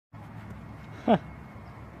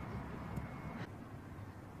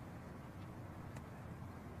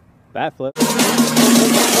Bat flip.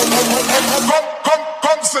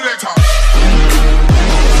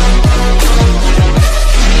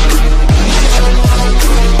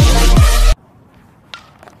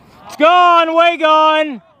 It's gone, way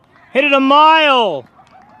gone. Hit it a mile.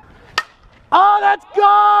 Oh, that's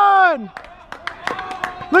gone!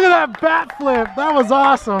 Look at that bat flip. That was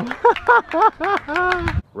awesome.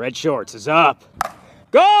 Red shorts is up.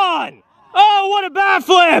 Gone! Oh, what a bat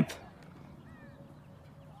flip!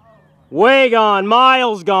 Way gone,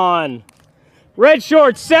 miles gone. Red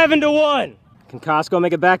shorts 7-1. Can Costco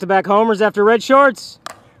make it back-to-back homers after red shorts?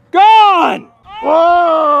 Gone!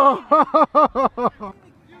 Whoa!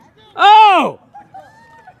 Oh!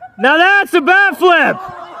 Now that's a bat flip.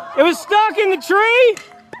 It was stuck in the tree.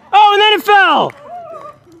 Oh, and then it fell.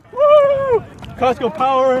 Woo! Costco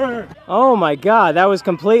power. Oh my God, that was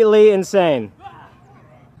completely insane.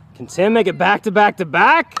 Can Tim make it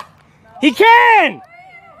back-to-back-to-back? He can!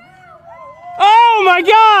 Oh my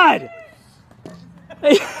God!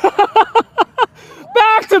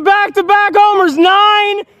 Back-to-back-to-back homers,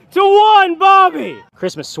 9-1, Bobby.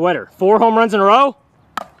 Christmas sweater, 4 home runs in a row.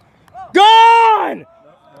 Gone!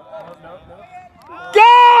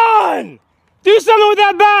 Gone! Do something with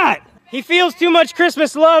that bat! He feels too much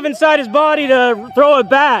Christmas love inside his body to throw a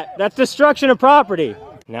bat. That's destruction of property.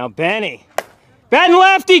 Now Benny. Batting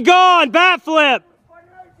lefty, gone! Bat flip!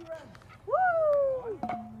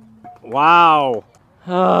 Wow.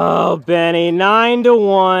 Oh, Benny,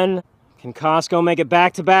 9-1. Can Costco make it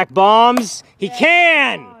back-to-back bombs? He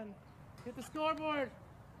can! Hit the scoreboard.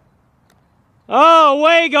 Oh,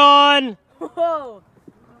 way gone. Whoa.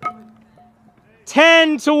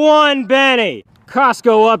 10-1, Benny.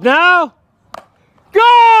 Costco up now.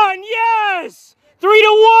 Gone, yes!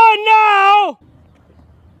 3-1 now.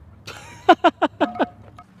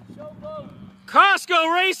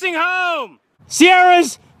 Costco racing home.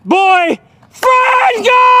 Ciara's boy friend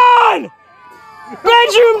gone!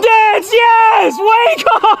 Bedroom dance, yes! Way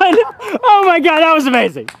gone! Oh my God, that was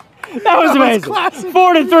amazing. That was amazing.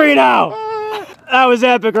 4-3 now. That was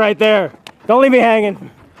epic right there. Don't leave me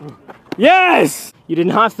hanging. Yes! You did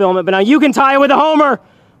not film it, but now you can tie it with a homer.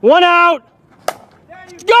 1 out.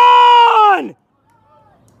 Gone!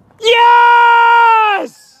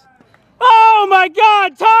 Yes! Oh my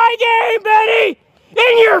God, tie game, Benny!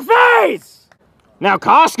 In your face! Now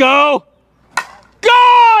Costco.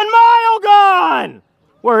 Gone! Mile gone!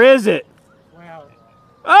 Where is it? Wow.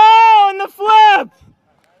 Oh, and the flip!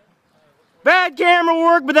 Bad camera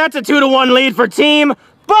work, but that's a 2-1 lead for Team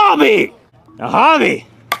Bobby. Now Javi.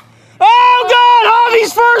 Oh God,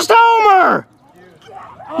 Javi's first homer!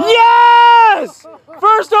 Yes!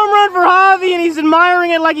 First home run for Javi, and he's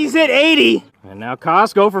admiring it like he's hit 80. And now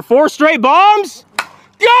Costco for 4 straight bombs.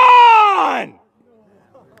 Gone!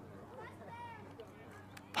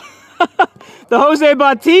 The Jose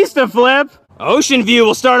Bautista flip. Ocean View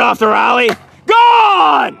will start off the rally.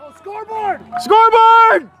 Gone! Oh, scoreboard!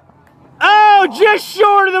 Scoreboard! Oh, just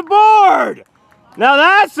short of the board. Now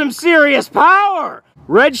that's some serious power.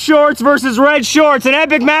 Red shorts versus red shorts, an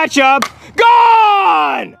epic matchup.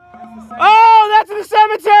 Gone! Oh, that's in the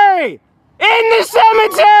cemetery! In the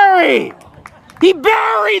cemetery! He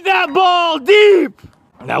buried that ball deep.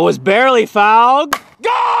 That was barely fouled.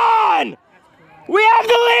 Gone! We have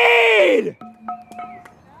the lead!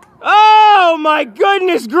 Oh my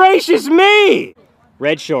goodness gracious me!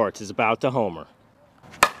 Red shorts is about to homer.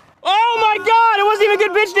 Oh my God, it wasn't even a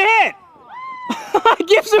good pitch to hit!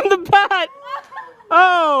 Gives him the bat!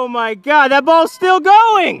 Oh my God, that ball's still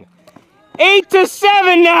going!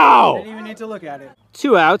 8-7 now! Didn't even need to look at it.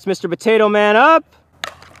 2 outs, Mr. Potato Man up.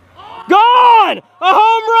 Gone! A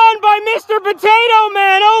home run by Mr. Potato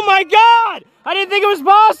Man! Oh my God! I didn't think it was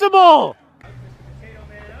possible!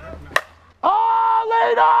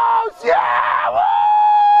 Oh, Latos! Yeah!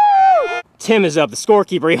 Woo! Tim is up, the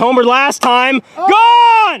scorekeeper. He homered last time.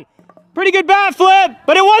 Gone! Pretty good bat flip,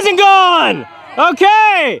 but it wasn't gone!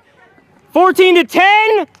 Okay!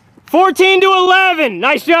 14-10, 14-11.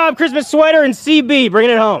 Nice job, Christmas sweater and CB,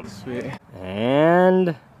 bringing it home. Sweet.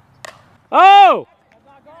 And... oh!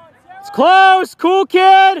 It's close, cool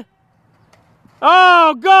kid!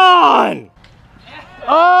 Oh, gone!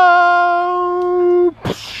 Oh!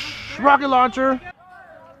 Rocket launcher.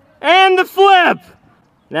 And the flip!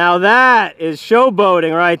 Now that is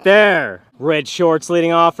showboating right there. Red shorts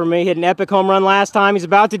leading off for me. Hit an epic home run last time. He's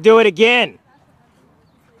about to do it again.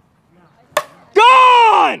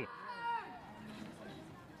 Gone!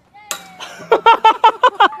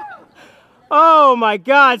 Oh my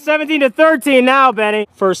God, 17-13 now, Benny.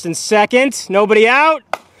 First and second, nobody out.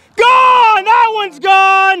 Gone! That one's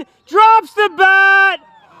gone! Drops the bat!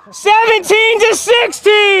 17 to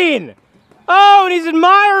 16! Oh, and he's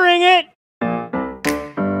admiring it!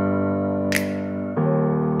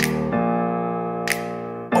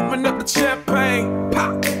 Open up the champagne,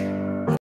 pop.